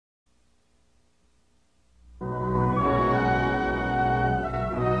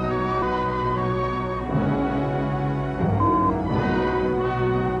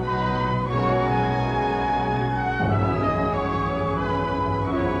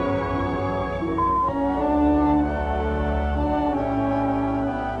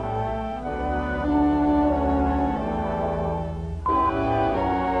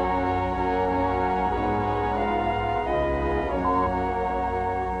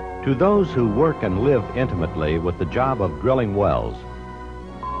To those who work and live intimately with the job of drilling wells,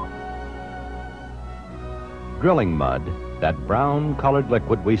 drilling mud, that brown-colored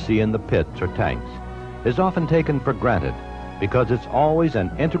liquid we see in the pits or tanks, is often taken for granted because it's always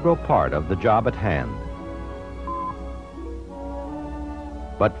an integral part of the job at hand.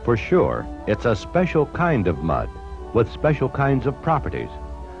 But for sure, it's a special kind of mud with special kinds of properties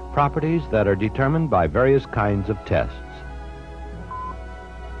that are determined by various kinds of tests.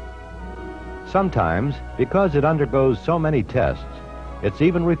 Sometimes, because it undergoes so many tests, it's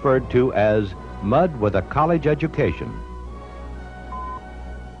even referred to as mud with a college education.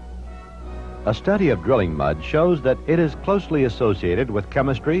 A study of drilling mud shows that it is closely associated with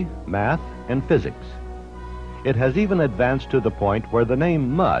chemistry, math, and physics. It has even advanced to the point where the name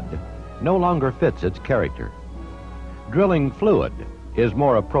mud no longer fits its character. Drilling fluid is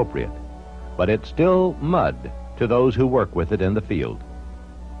more appropriate, but it's still mud to those who work with it in the field.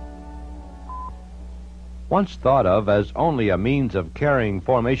 Once thought of as only a means of carrying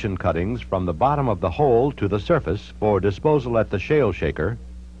formation cuttings from the bottom of the hole to the surface for disposal at the shale shaker,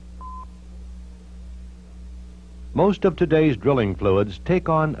 most of today's drilling fluids take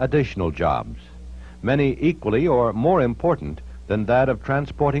on additional jobs, many equally or more important than that of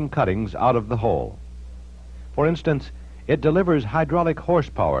transporting cuttings out of the hole. For instance, it delivers hydraulic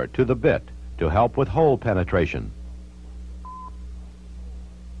horsepower to the bit to help with hole penetration.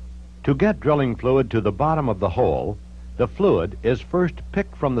 To get drilling fluid to the bottom of the hole, the fluid is first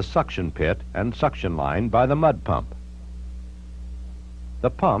picked from the suction pit and suction line by the mud pump. The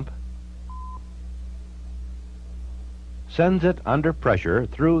pump sends it under pressure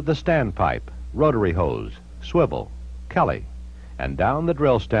through the standpipe, rotary hose, swivel, Kelly, and down the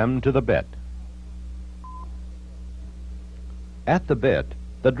drill stem to the bit. At the bit,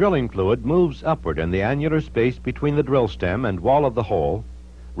 the drilling fluid moves upward in the annular space between the drill stem and wall of the hole,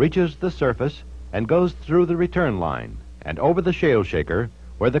 reaches the surface, and goes through the return line and over the shale shaker,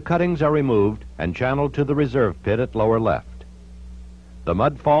 where the cuttings are removed and channeled to the reserve pit at lower left. The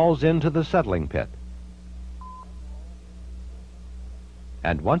mud falls into the settling pit.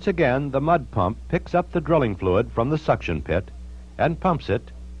 And once again, the mud pump picks up the drilling fluid from the suction pit and pumps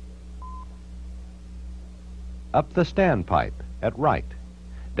it up the standpipe at right,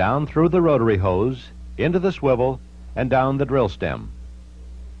 down through the rotary hose, into the swivel, and down the drill stem.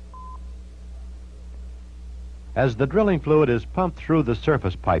 As the drilling fluid is pumped through the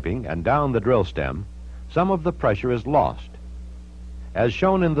surface piping and down the drill stem, some of the pressure is lost. As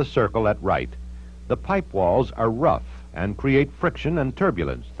shown in the circle at right, the pipe walls are rough and create friction and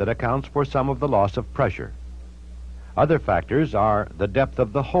turbulence that accounts for some of the loss of pressure. Other factors are the depth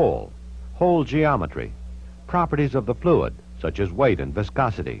of the hole geometry, properties of the fluid, such as weight and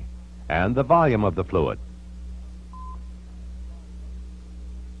viscosity, and the volume of the fluid.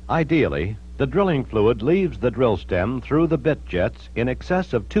 Ideally, the drilling fluid leaves the drill stem through the bit jets in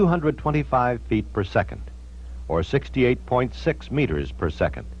excess of 225 feet per second, or 68.6 meters per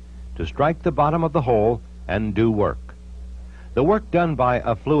second, to strike the bottom of the hole and do work. The work done by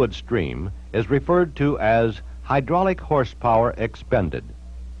a fluid stream is referred to as hydraulic horsepower expended.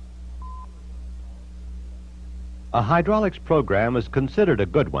 A hydraulics program is considered a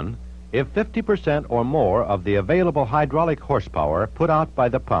good one if 50% or more of the available hydraulic horsepower put out by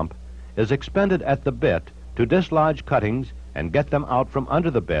the pump is expended at the bit to dislodge cuttings and get them out from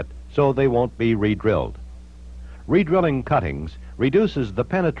under the bit so they won't be re-drilled. Re-drilling cuttings reduces the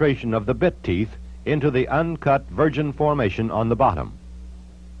penetration of the bit teeth into the uncut virgin formation on the bottom.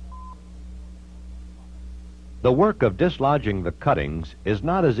 The work of dislodging the cuttings is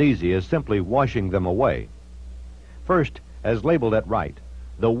not as easy as simply washing them away. First, as labeled at right,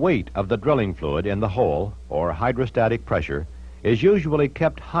 the weight of the drilling fluid in the hole, or hydrostatic pressure, is usually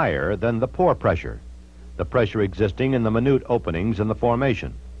kept higher than the pore pressure, the pressure existing in the minute openings in the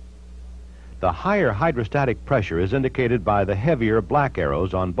formation. The higher hydrostatic pressure is indicated by the heavier black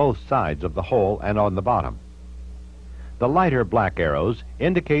arrows on both sides of the hole and on the bottom. The lighter black arrows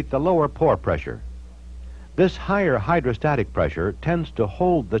indicate the lower pore pressure. This higher hydrostatic pressure tends to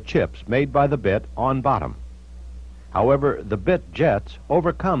hold the chips made by the bit on bottom. However, the bit jets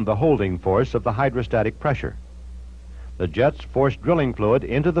overcome the holding force of the hydrostatic pressure. The jets force drilling fluid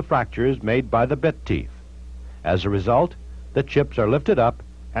into the fractures made by the bit teeth. As a result, the chips are lifted up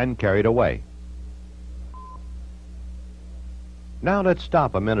and carried away. Now let's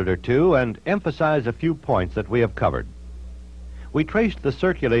stop a minute or two and emphasize a few points that we have covered. We traced the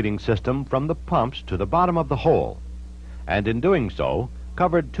circulating system from the pumps to the bottom of the hole, and in doing so,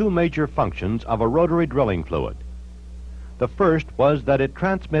 covered two major functions of a rotary drilling fluid. The first was that it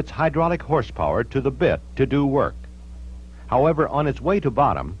transmits hydraulic horsepower to the bit to do work. However, on its way to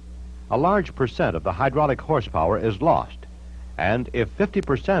bottom, a large percent of the hydraulic horsepower is lost, and if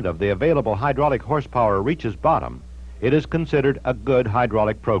 50% of the available hydraulic horsepower reaches bottom, it is considered a good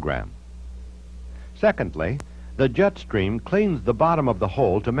hydraulic program. Secondly, the jet stream cleans the bottom of the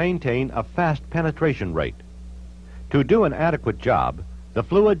hole to maintain a fast penetration rate. To do an adequate job, the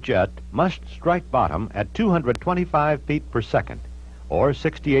fluid jet must strike bottom at 225 feet per second, or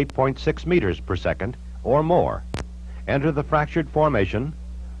 68.6 meters per second, or more, enter the fractured formation,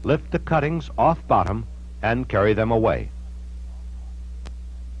 lift the cuttings off bottom, and carry them away.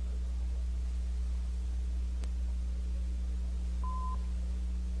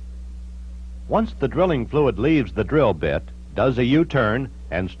 Once the drilling fluid leaves the drill bit, does a U-turn,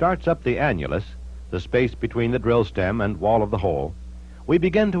 and starts up the annulus, the space between the drill stem and wall of the hole, we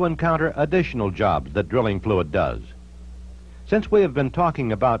begin to encounter additional jobs that drilling fluid does. Since we have been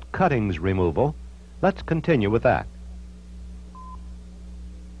talking about cuttings removal, let's continue with that.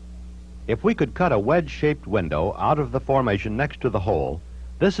 If we could cut a wedge-shaped window out of the formation next to the hole,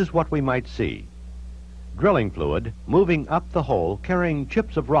 this is what we might see. Drilling fluid moving up the hole carrying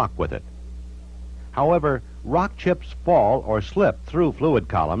chips of rock with it. However, rock chips fall or slip through fluid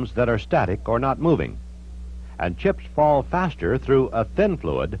columns that are static or not moving, and chips fall faster through a thin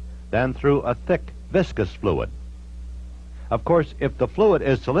fluid than through a thick, viscous fluid. Of course, if the fluid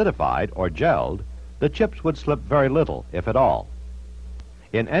is solidified or gelled, the chips would slip very little, if at all.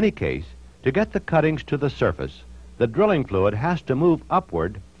 In any case, to get the cuttings to the surface, the drilling fluid has to move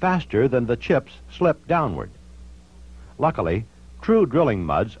upward faster than the chips slip downward. Luckily, true drilling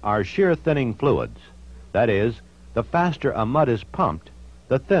muds are shear thinning fluids. That is, the faster a mud is pumped,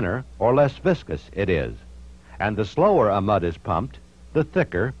 the thinner or less viscous it is, and the slower a mud is pumped, the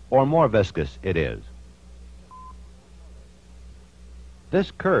thicker or more viscous it is.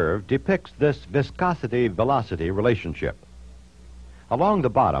 This curve depicts this viscosity-velocity relationship. Along the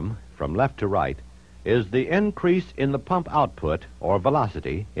bottom, from left to right, is the increase in the pump output, or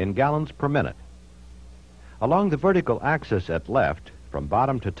velocity, in gallons per minute. Along the vertical axis at left, from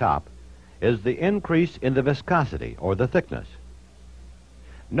bottom to top, is the increase in the viscosity, or the thickness.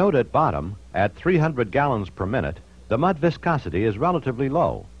 Note at bottom, at 300 gallons per minute, the mud viscosity is relatively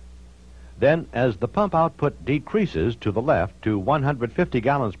low. Then, as the pump output decreases to the left to 150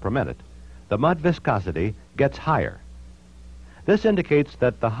 gallons per minute, the mud viscosity gets higher. This indicates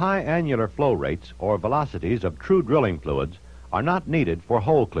that the high annular flow rates or velocities of true drilling fluids are not needed for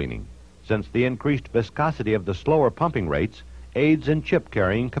hole cleaning, since the increased viscosity of the slower pumping rates aids in chip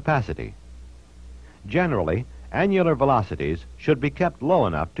carrying capacity. Generally, annular velocities should be kept low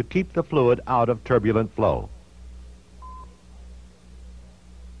enough to keep the fluid out of turbulent flow.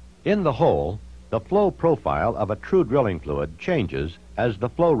 In the hole, the flow profile of a true drilling fluid changes as the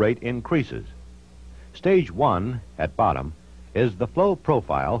flow rate increases. Stage 1, at bottom, is the flow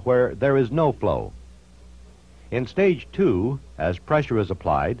profile where there is no flow. In stage 2, as pressure is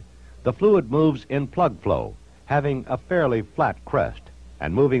applied, the fluid moves in plug flow, having a fairly flat crest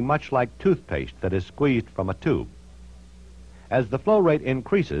and moving much like toothpaste that is squeezed from a tube. As the flow rate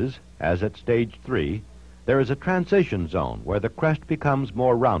increases, as at stage 3, there is a transition zone where the crest becomes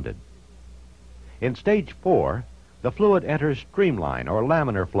more rounded. In stage 4, the fluid enters streamline or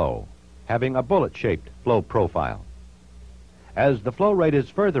laminar flow, having a bullet-shaped flow profile. As the flow rate is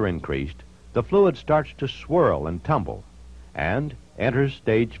further increased, the fluid starts to swirl and tumble and enters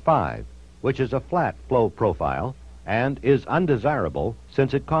stage 5, which is a flat flow profile and is undesirable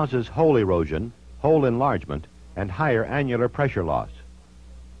since it causes hole erosion, hole enlargement, and higher annular pressure loss.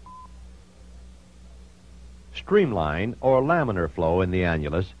 Streamline or laminar flow in the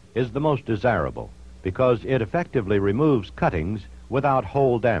annulus is the most desirable because it effectively removes cuttings without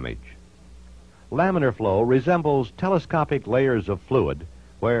hole damage. Laminar flow resembles telescopic layers of fluid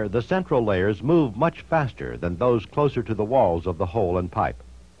where the central layers move much faster than those closer to the walls of the hole and pipe.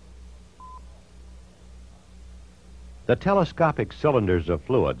 The telescopic cylinders of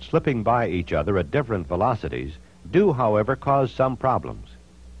fluid slipping by each other at different velocities do, however, cause some problems.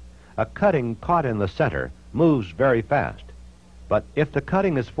 A cutting caught in the center moves very fast, but if the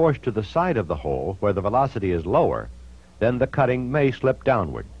cutting is forced to the side of the hole where the velocity is lower, then the cutting may slip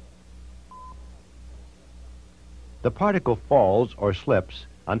downward. The particle falls or slips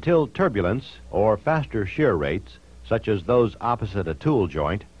until turbulence or faster shear rates, such as those opposite a tool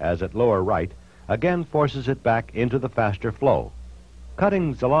joint, as at lower right, again forces it back into the faster flow.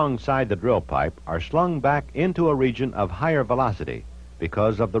 Cuttings alongside the drill pipe are slung back into a region of higher velocity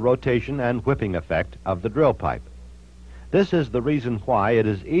because of the rotation and whipping effect of the drill pipe. This is the reason why it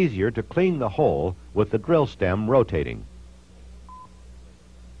is easier to clean the hole with the drill stem rotating.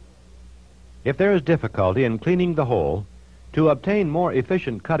 If there is difficulty in cleaning the hole, To obtain more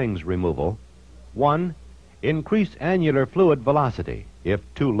efficient cuttings removal, 1. Increase annular fluid velocity, if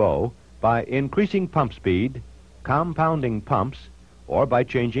too low, by increasing pump speed, compounding pumps, or by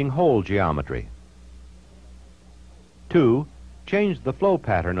changing hole geometry. 2. Change the flow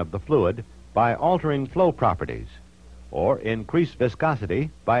pattern of the fluid by altering flow properties, or increase viscosity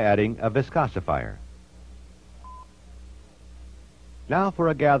by adding a viscosifier. Now for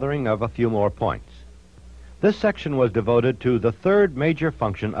a gathering of a few more points. This section was devoted to the third major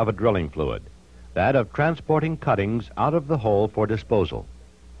function of a drilling fluid, that of transporting cuttings out of the hole for disposal.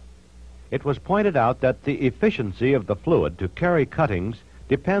 It was pointed out that the efficiency of the fluid to carry cuttings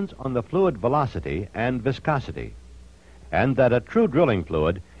depends on the fluid velocity and viscosity, and that a true drilling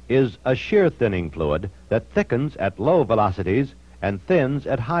fluid is a shear thinning fluid that thickens at low velocities and thins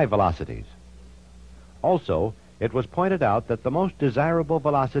at high velocities. Also, it was pointed out that the most desirable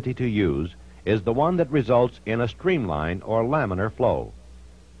velocity to use is the one that results in a streamline or laminar flow.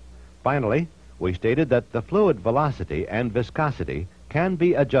 Finally, we stated that the fluid velocity and viscosity can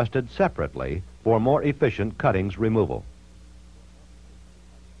be adjusted separately for more efficient cuttings removal.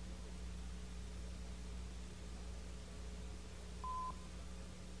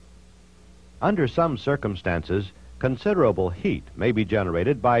 Under some circumstances, considerable heat may be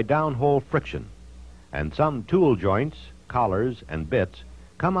generated by downhole friction, and some tool joints, collars, and bits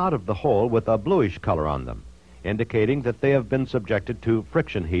come out of the hole with a bluish color on them, indicating that they have been subjected to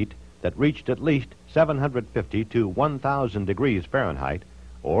friction heat that reached at least 750 to 1,000 degrees Fahrenheit,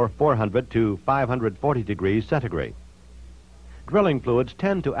 or 400 to 540 degrees centigrade. Drilling fluids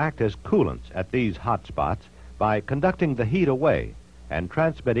tend to act as coolants at these hot spots by conducting the heat away and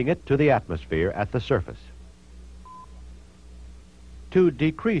transmitting it to the atmosphere at the surface. To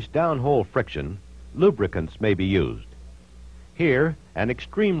decrease downhole friction, lubricants may be used. Here, an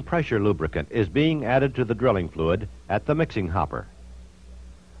extreme pressure lubricant is being added to the drilling fluid at the mixing hopper.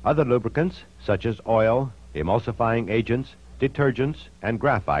 Other lubricants, such as oil, emulsifying agents, detergents, and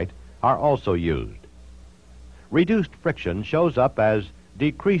graphite, are also used. Reduced friction shows up as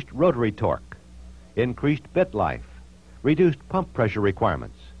decreased rotary torque, increased bit life, reduced pump pressure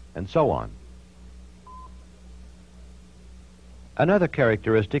requirements, and so on. Another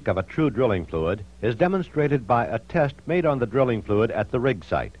characteristic of a true drilling fluid is demonstrated by a test made on the drilling fluid at the rig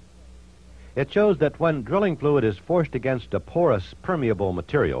site. It shows that when drilling fluid is forced against a porous, permeable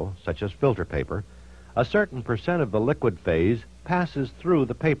material, such as filter paper, a certain percent of the liquid phase passes through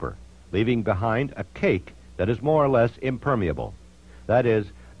the paper, leaving behind a cake that is more or less impermeable. That is,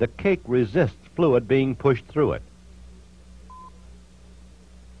 the cake resists fluid being pushed through it.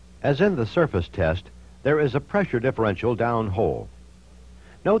 As in the surface test, there is a pressure differential downhole.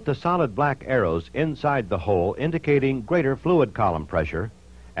 Note the solid black arrows inside the hole indicating greater fluid column pressure,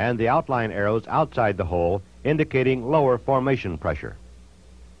 and the outline arrows outside the hole indicating lower formation pressure.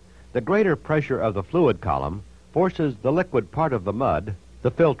 The greater pressure of the fluid column forces the liquid part of the mud,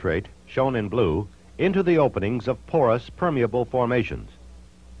 the filtrate, shown in blue, into the openings of porous, permeable formations.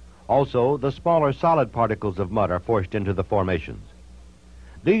 Also, the smaller solid particles of mud are forced into the formations.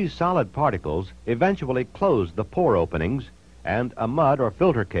 These solid particles eventually close the pore openings, and a mud or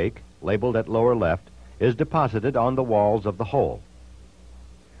filter cake, labeled at lower left, is deposited on the walls of the hole.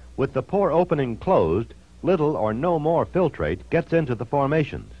 With the pore opening closed, little or no more filtrate gets into the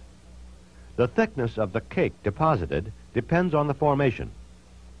formations. The thickness of the cake deposited depends on the formation.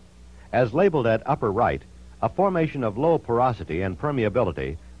 As labeled at upper right, a formation of low porosity and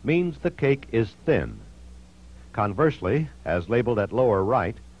permeability means the cake is thin. Conversely, as labeled at lower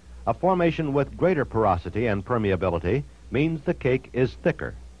right, a formation with greater porosity and permeability means the cake is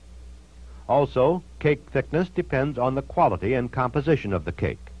thicker. Also, cake thickness depends on the quality and composition of the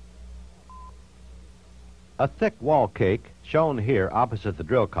cake. A thick wall cake, shown here opposite the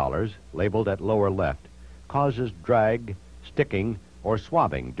drill collars, labeled at lower left, causes drag, sticking, or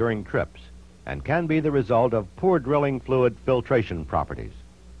swabbing during trips, and can be the result of poor drilling fluid filtration properties.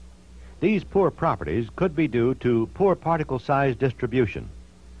 These poor properties could be due to poor particle size distribution,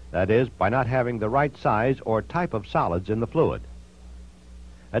 that is, by not having the right size or type of solids in the fluid.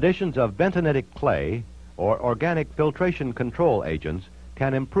 Additions of bentonitic clay or organic filtration control agents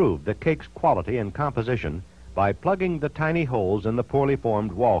can improve the cake's quality and composition by plugging the tiny holes in the poorly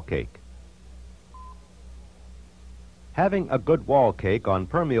formed wall cake. Having a good wall cake on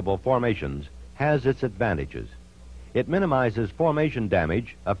permeable formations has its advantages. It minimizes formation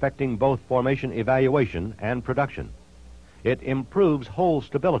damage affecting both formation evaluation and production. It improves hole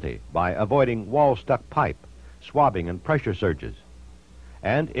stability by avoiding wall-stuck pipe, swabbing, and pressure surges.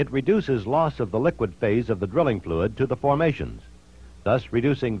 And it reduces loss of the liquid phase of the drilling fluid to the formations, thus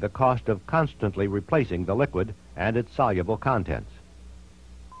reducing the cost of constantly replacing the liquid and its soluble contents.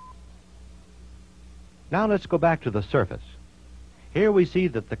 Now let's go back to the surface. Here we see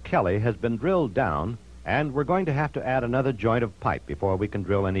that the Kelly has been drilled down, and we're going to have to add another joint of pipe before we can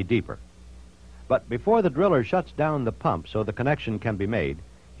drill any deeper. But before the driller shuts down the pump so the connection can be made,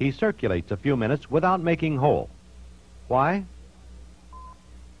 he circulates a few minutes without making hole. Why?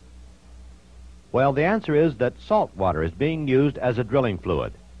 Well, the answer is that salt water is being used as a drilling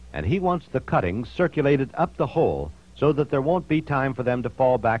fluid, and he wants the cuttings circulated up the hole so that there won't be time for them to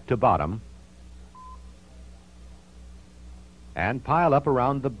fall back to bottom and pile up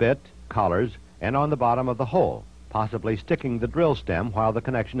around the bit, collars, and on the bottom of the hole, possibly sticking the drill stem while the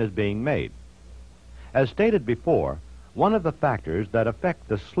connection is being made. As stated before, one of the factors that affect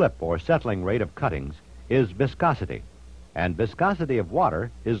the slip or settling rate of cuttings is viscosity, and viscosity of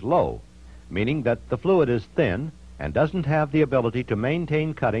water is low, meaning that the fluid is thin and doesn't have the ability to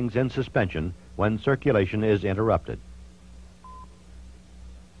maintain cuttings in suspension when circulation is interrupted.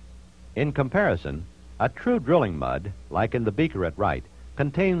 In comparison, a true drilling mud, like in the beaker at right,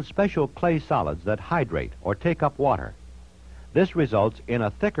 contains special clay solids that hydrate or take up water. This results in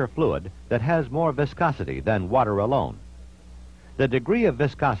a thicker fluid that has more viscosity than water alone. The degree of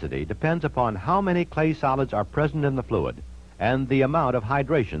viscosity depends upon how many clay solids are present in the fluid and the amount of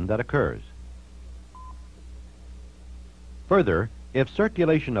hydration that occurs. Further, if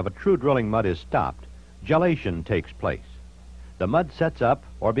circulation of a true drilling mud is stopped, gelation takes place. The mud sets up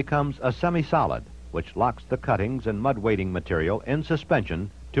or becomes a semi-solid, which locks the cuttings and mud weighting material in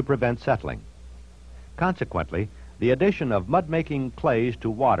suspension to prevent settling. Consequently, the addition of mud-making clays to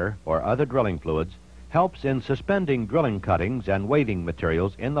water or other drilling fluids helps in suspending drilling cuttings and weighting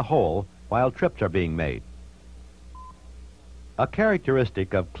materials in the hole while trips are being made. A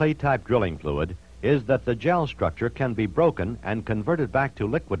characteristic of clay-type drilling fluid is that the gel structure can be broken and converted back to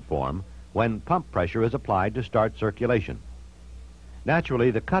liquid form when pump pressure is applied to start circulation.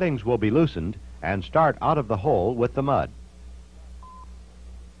 Naturally, the cuttings will be loosened and start out of the hole with the mud.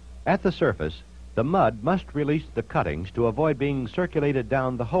 At the surface, the mud must release the cuttings to avoid being circulated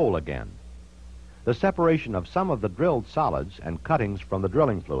down the hole again. The separation of some of the drilled solids and cuttings from the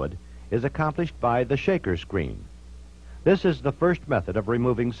drilling fluid is accomplished by the shaker screen. This is the first method of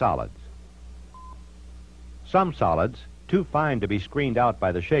removing solids. Some solids, too fine to be screened out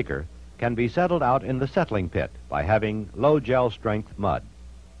by the shaker, can be settled out in the settling pit by having low gel strength mud.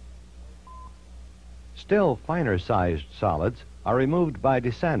 Still finer sized solids are removed by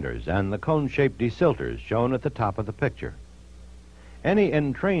desanders and the cone-shaped desilters shown at the top of the picture. Any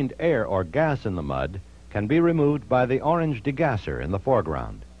entrained air or gas in the mud can be removed by the orange degasser in the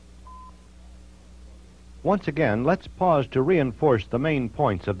foreground. Once again, let's pause to reinforce the main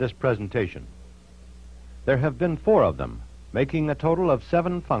points of this presentation. There have been 4 of them, making a total of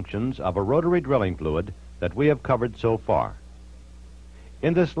 7 functions of a rotary drilling fluid that we have covered so far.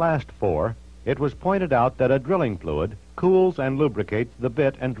 In this last 4, it was pointed out that a drilling fluid cools and lubricates the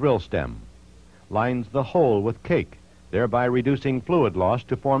bit and drill stem, lines the hole with cake, thereby reducing fluid loss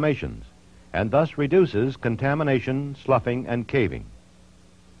to formations, and thus reduces contamination, sloughing, and caving.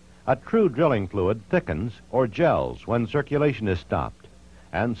 A true drilling fluid thickens or gels when circulation is stopped,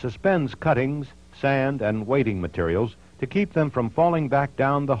 and suspends cuttings, sand, and weighting materials to keep them from falling back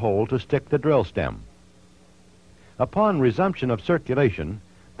down the hole to stick the drill stem. Upon resumption of circulation,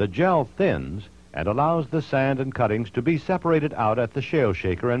 the gel thins and allows the sand and cuttings to be separated out at the shale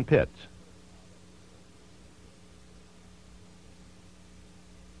shaker and pits.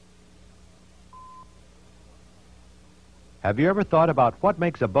 Have you ever thought about what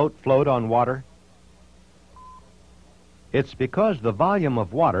makes a boat float on water? It's because the volume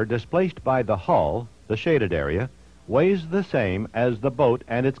of water displaced by the hull, the shaded area, weighs the same as the boat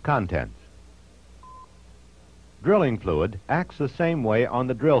and its contents. Drilling fluid acts the same way on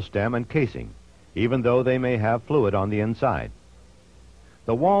the drill stem and casing, even though they may have fluid on the inside.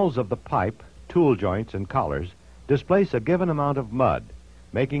 The walls of the pipe, tool joints, and collars displace a given amount of mud,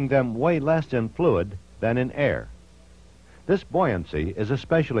 making them weigh less in fluid than in air. This buoyancy is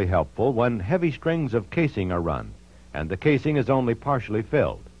especially helpful when heavy strings of casing are run, and the casing is only partially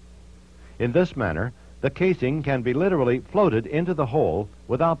filled. In this manner, the casing can be literally floated into the hole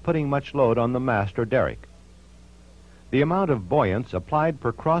without putting much load on the mast or derrick. The amount of buoyance applied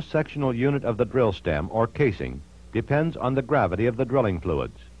per cross-sectional unit of the drill stem or casing depends on the gravity of the drilling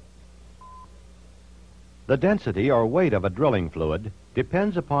fluids. The density or weight of a drilling fluid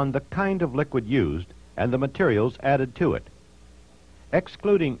depends upon the kind of liquid used and the materials added to it.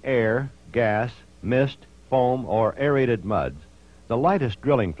 Excluding air, gas, mist, foam, or aerated muds, the lightest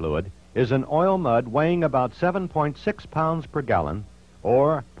drilling fluid is an oil mud weighing about 7.6 pounds per gallon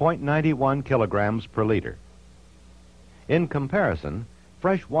or 0.91 kilograms per liter. In comparison,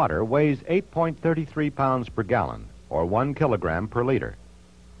 fresh water weighs 8.33 pounds per gallon, or 1 kilogram per liter.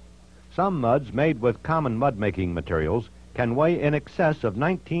 Some muds made with common mud-making materials can weigh in excess of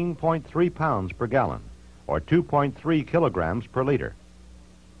 19.3 pounds per gallon, or 2.3 kilograms per liter.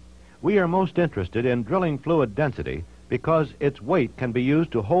 We are most interested in drilling fluid density because its weight can be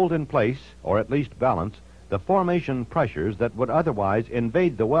used to hold in place, or at least balance, the formation pressures that would otherwise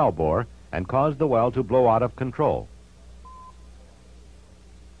invade the well bore and cause the well to blow out of control.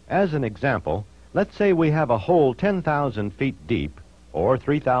 As an example, let's say we have a hole 10,000 feet deep, or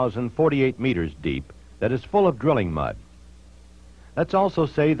 3,048 meters deep, that is full of drilling mud. Let's also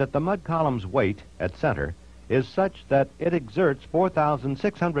say that the mud column's weight at center is such that it exerts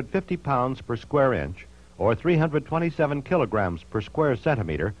 4,650 pounds per square inch, or 327 kilograms per square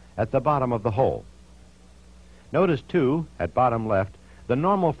centimeter at the bottom of the hole. Notice, too, at bottom left, the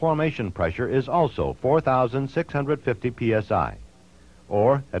normal formation pressure is also 4,650 psi,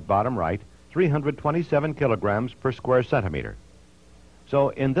 or, at bottom right, 327 kilograms per square centimeter. So,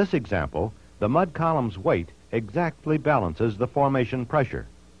 in this example, the mud column's weight exactly balances the formation pressure.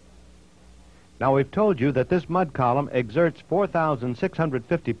 Now, we've told you that this mud column exerts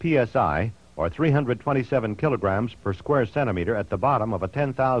 4,650 psi, or 327 kilograms per square centimeter at the bottom of a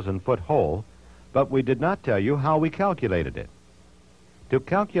 10,000-foot hole, but we did not tell you how we calculated it. To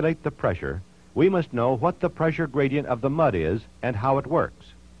calculate the pressure, we must know what the pressure gradient of the mud is and how it works.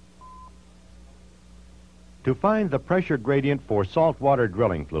 To find the pressure gradient for saltwater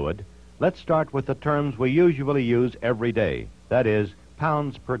drilling fluid, let's start with the terms we usually use every day, that is,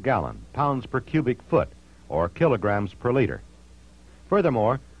 pounds per gallon, pounds per cubic foot, or kilograms per liter.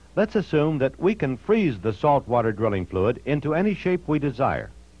 Furthermore, let's assume that we can freeze the saltwater drilling fluid into any shape we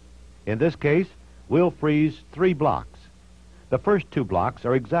desire. In this case, we'll freeze 3 blocks. The first 2 blocks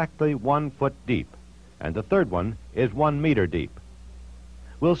are exactly 1 foot deep, and the third one is 1 meter deep.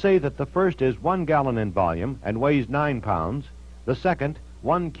 We'll say that the first is 1 gallon in volume and weighs 9 pounds, the second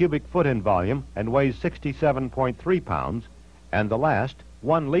 1 cubic foot in volume and weighs 67.3 pounds, and the last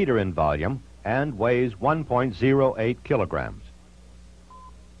 1 liter in volume and weighs 1.08 kilograms.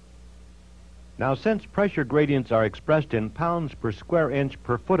 Now, since pressure gradients are expressed in pounds per square inch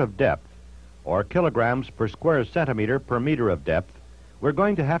per foot of depth, or kilograms per square centimeter per meter of depth, we're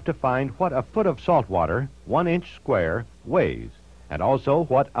going to have to find what a foot of salt water, 1 inch square, weighs, and also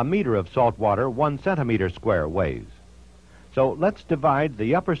what a meter of salt water, 1 centimeter square, weighs. So let's divide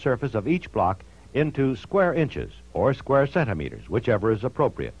the upper surface of each block into square inches or square centimeters, whichever is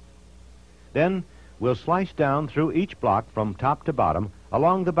appropriate. Then we'll slice down through each block from top to bottom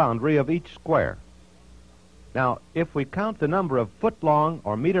along the boundary of each square. Now, if we count the number of foot-long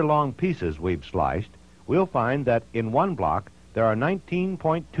or meter-long pieces we've sliced, we'll find that in one block there are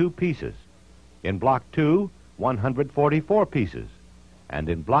 19.2 pieces, in block 2, 144 pieces, and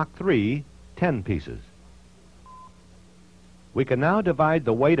in block 3, 10 pieces. We can now divide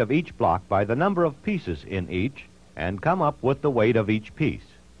the weight of each block by the number of pieces in each and come up with the weight of each piece.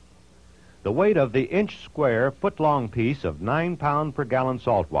 The weight of the inch square foot-long piece of 9 pound per gallon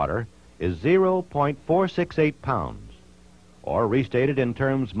salt water is 0.468 pounds, or restated in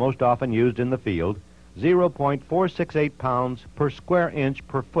terms most often used in the field, 0.468 pounds per square inch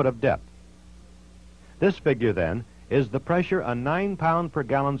per foot of depth. This figure, then, is the pressure a 9 pound per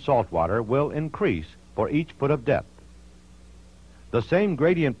gallon salt water will increase for each foot of depth. The same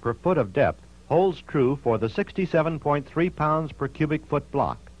gradient per foot of depth holds true for the 67.3 pounds per cubic foot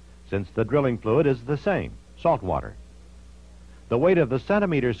block, since the drilling fluid is the same, salt water. The weight of the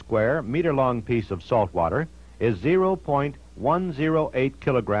centimeter square, meter-long piece of salt water is 0.108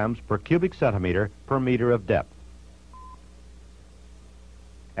 kilograms per cubic centimeter per meter of depth.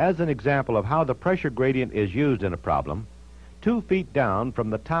 As an example of how the pressure gradient is used in a problem, 2 feet down from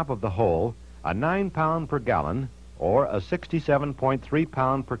the top of the hole, a 9 pound per gallon, or a 67.3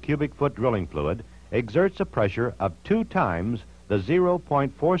 pound per cubic foot drilling fluid exerts a pressure of 2 times the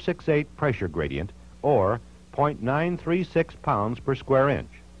 0.468 pressure gradient, or 0.936 pounds per square inch.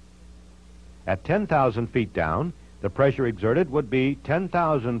 At 10,000 feet down, the pressure exerted would be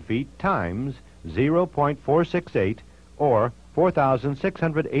 10,000 feet times 0.468, or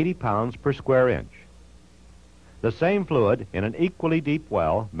 4,680 pounds per square inch. The same fluid in an equally deep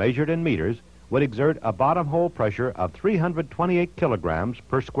well, measured in meters, would exert a bottom hole pressure of 328 kilograms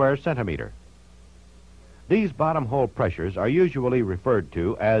per square centimeter. These bottom hole pressures are usually referred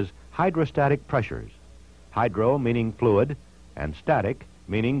to as hydrostatic pressures. Hydro meaning fluid, and static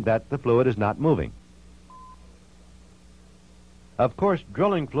meaning that the fluid is not moving. Of course,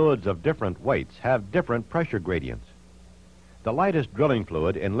 drilling fluids of different weights have different pressure gradients. The lightest drilling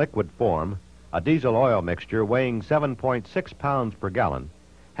fluid in liquid form, a diesel oil mixture weighing 7.6 pounds per gallon,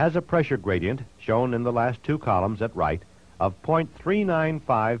 has a pressure gradient, shown in the last two columns at right, of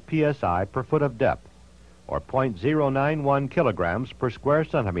 0.395 psi per foot of depth, or 0.091 kilograms per square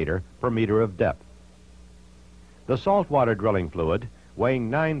centimeter per meter of depth. The saltwater drilling fluid,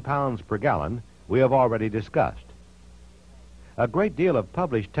 weighing 9 pounds per gallon, we have already discussed. A great deal of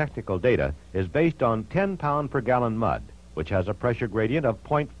published technical data is based on 10-pound per gallon mud, which has a pressure gradient of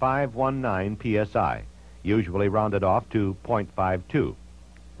 0.519 psi, usually rounded off to 0.52,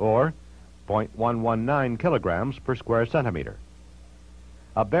 or 0.119 kilograms per square centimeter.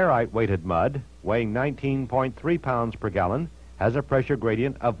 A barite-weighted mud, weighing 19.3 pounds per gallon, has a pressure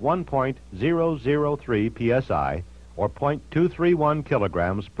gradient of 1.003 psi, or 0.231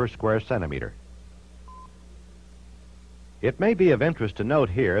 kilograms per square centimeter. It may be of interest to note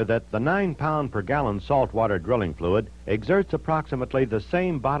here that the 9-pound per gallon saltwater drilling fluid exerts approximately the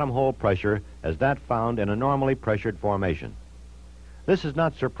same bottom hole pressure as that found in a normally pressured formation. This is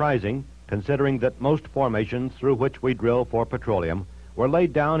not surprising, considering that most formations through which we drill for petroleum were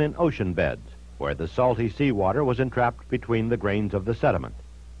laid down in ocean beds, where the salty seawater was entrapped between the grains of the sediment.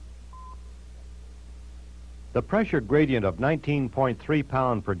 The pressure gradient of 19.3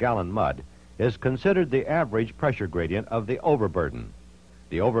 pound per gallon mud is considered the average pressure gradient of the overburden,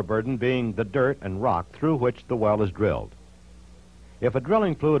 the overburden being the dirt and rock through which the well is drilled. If a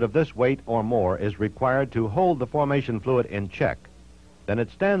drilling fluid of this weight or more is required to hold the formation fluid in check, then it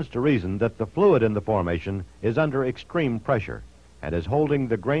stands to reason that the fluid in the formation is under extreme pressure and is holding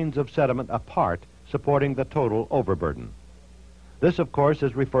the grains of sediment apart, supporting the total overburden. This, of course,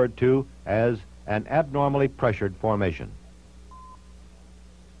 is referred to as an abnormally pressured formation.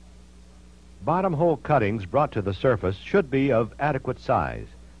 Bottom hole cuttings brought to the surface should be of adequate size,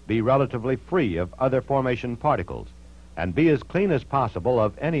 be relatively free of other formation particles, and be as clean as possible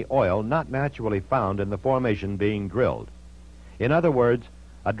of any oil not naturally found in the formation being drilled. In other words,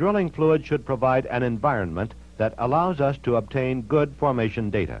 a drilling fluid should provide an environment that allows us to obtain good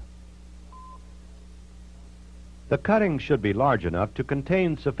formation data. The cuttings should be large enough to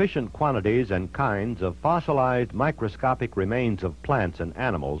contain sufficient quantities and kinds of fossilized microscopic remains of plants and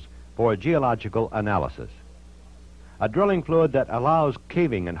animals for geological analysis. A drilling fluid that allows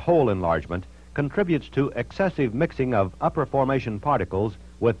caving and hole enlargement contributes to excessive mixing of upper formation particles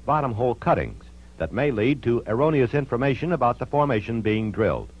with bottom hole cuttings that may lead to erroneous information about the formation being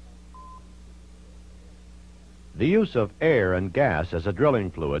drilled. The use of air and gas as a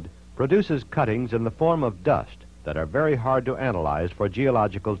drilling fluid produces cuttings in the form of dust that are very hard to analyze for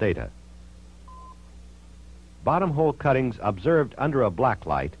geological data. Bottom hole cuttings observed under a black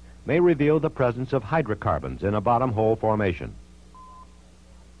light may reveal the presence of hydrocarbons in a bottom hole formation.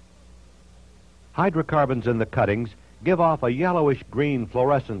 Hydrocarbons in the cuttings give off a yellowish-green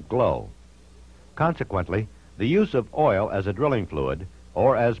fluorescent glow. Consequently, the use of oil as a drilling fluid,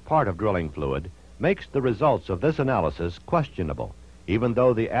 or as part of drilling fluid, makes the results of this analysis questionable, even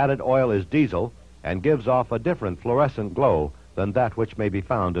though the added oil is diesel and gives off a different fluorescent glow than that which may be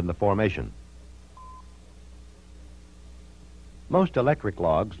found in the formation. Most electric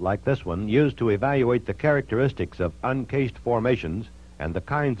logs, like this one, used to evaluate the characteristics of uncased formations and the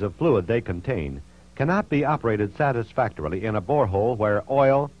kinds of fluid they contain, cannot be operated satisfactorily in a borehole where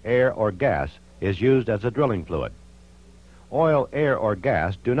oil, air, or gas is used as a drilling fluid. Oil, air, or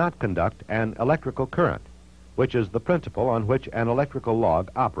gas do not conduct an electrical current, which is the principle on which an electrical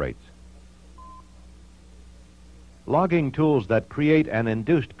log operates. Logging tools that create an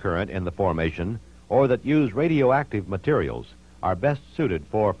induced current in the formation or that use radioactive materials are best suited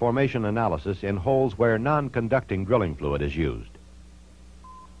for formation analysis in holes where non-conducting drilling fluid is used.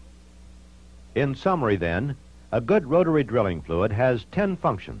 In summary, then, a good rotary drilling fluid has 10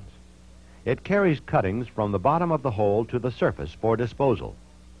 functions. It carries cuttings from the bottom of the hole to the surface for disposal,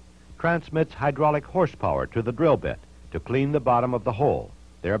 transmits hydraulic horsepower to the drill bit to clean the bottom of the hole,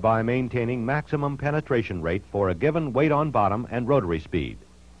 thereby maintaining maximum penetration rate for a given weight on bottom and rotary speed,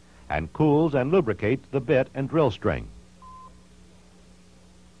 and cools and lubricates the bit and drill string.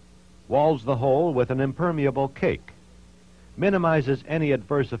 Walls the hole with an impermeable cake, minimizes any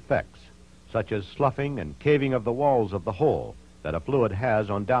adverse effects, such as sloughing and caving of the walls of the hole that a fluid has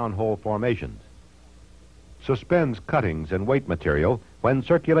on downhole formations, suspends cuttings and weight material when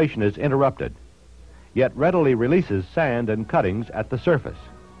circulation is interrupted, yet readily releases sand and cuttings at the surface,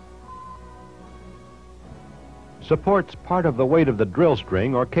 supports part of the weight of the drill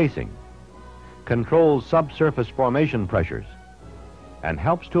string or casing, controls subsurface formation pressures, and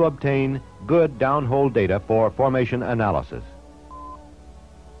helps to obtain good downhole data for formation analysis.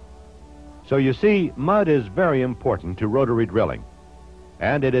 So you see, mud is very important to rotary drilling.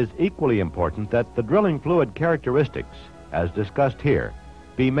 And it is equally important that the drilling fluid characteristics, as discussed here,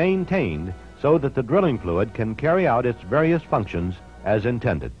 be maintained so that the drilling fluid can carry out its various functions as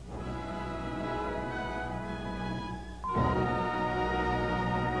intended.